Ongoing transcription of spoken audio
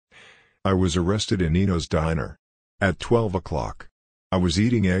I was arrested in Nino's diner. At 12 o'clock. I was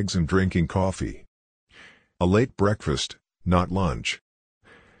eating eggs and drinking coffee. A late breakfast, not lunch.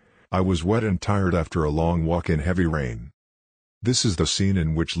 I was wet and tired after a long walk in heavy rain. This is the scene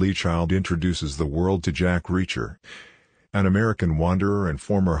in which Lee Child introduces the world to Jack Reacher, an American wanderer and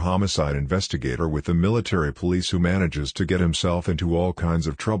former homicide investigator with the military police who manages to get himself into all kinds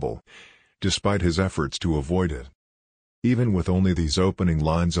of trouble, despite his efforts to avoid it. Even with only these opening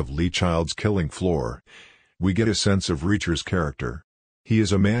lines of Lee Child's Killing Floor, we get a sense of Reacher's character. He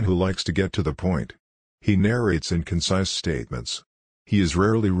is a man who likes to get to the point. He narrates in concise statements. He is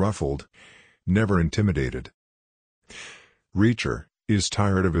rarely ruffled, never intimidated. Reacher is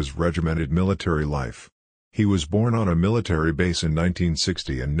tired of his regimented military life. He was born on a military base in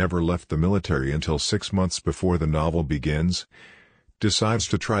 1960 and never left the military until 6 months before the novel begins. Decides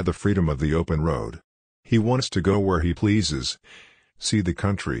to try the freedom of the open road. He wants to go where he pleases, see the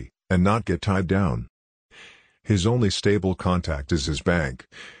country, and not get tied down. His only stable contact is his bank,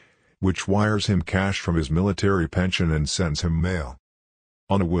 which wires him cash from his military pension and sends him mail.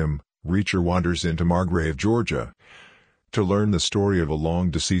 On a whim, Reacher wanders into Margrave, Georgia, to learn the story of a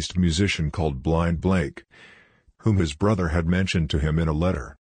long-deceased musician called Blind Blake, whom his brother had mentioned to him in a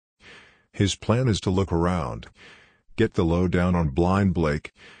letter. His plan is to look around, get the lowdown on Blind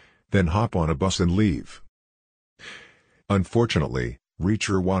Blake, then hop on a bus and leave. Unfortunately,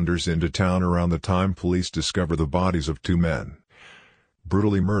 Reacher wanders into town around the time police discover the bodies of 2 men,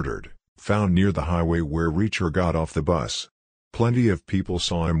 brutally murdered, found near the highway where Reacher got off the bus. Plenty of people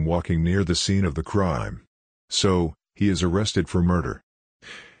saw him walking near the scene of the crime. So, he is arrested for murder.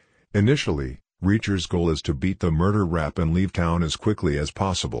 Initially, Reacher's goal is to beat the murder rap and leave town as quickly as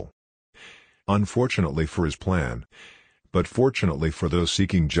possible. Unfortunately for his plan, but fortunately for those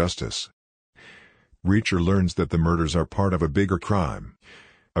seeking justice, Reacher learns that the murders are part of a bigger crime.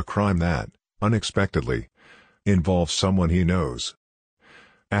 A crime that, unexpectedly, involves someone he knows.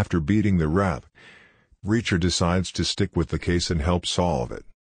 After beating the rap, Reacher decides to stick with the case and help solve it.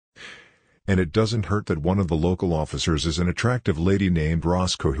 And it doesn't hurt that one of the local officers is an attractive lady named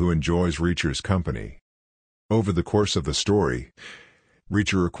Roscoe who enjoys Reacher's company. Over the course of the story,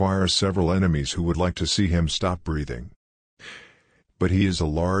 Reacher acquires several enemies who would like to see him stop breathing. But he is a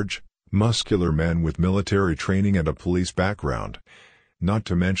large, muscular man with military training and a police background, not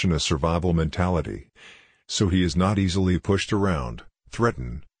to mention a survival mentality, so he is not easily pushed around,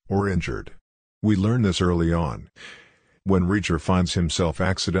 threatened, or injured. We learn this early on, when Reacher finds himself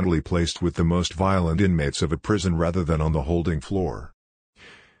accidentally placed with the most violent inmates of a prison rather than on the holding floor.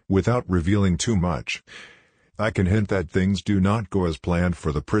 Without revealing too much, I can hint that things do not go as planned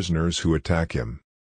for the prisoners who attack him.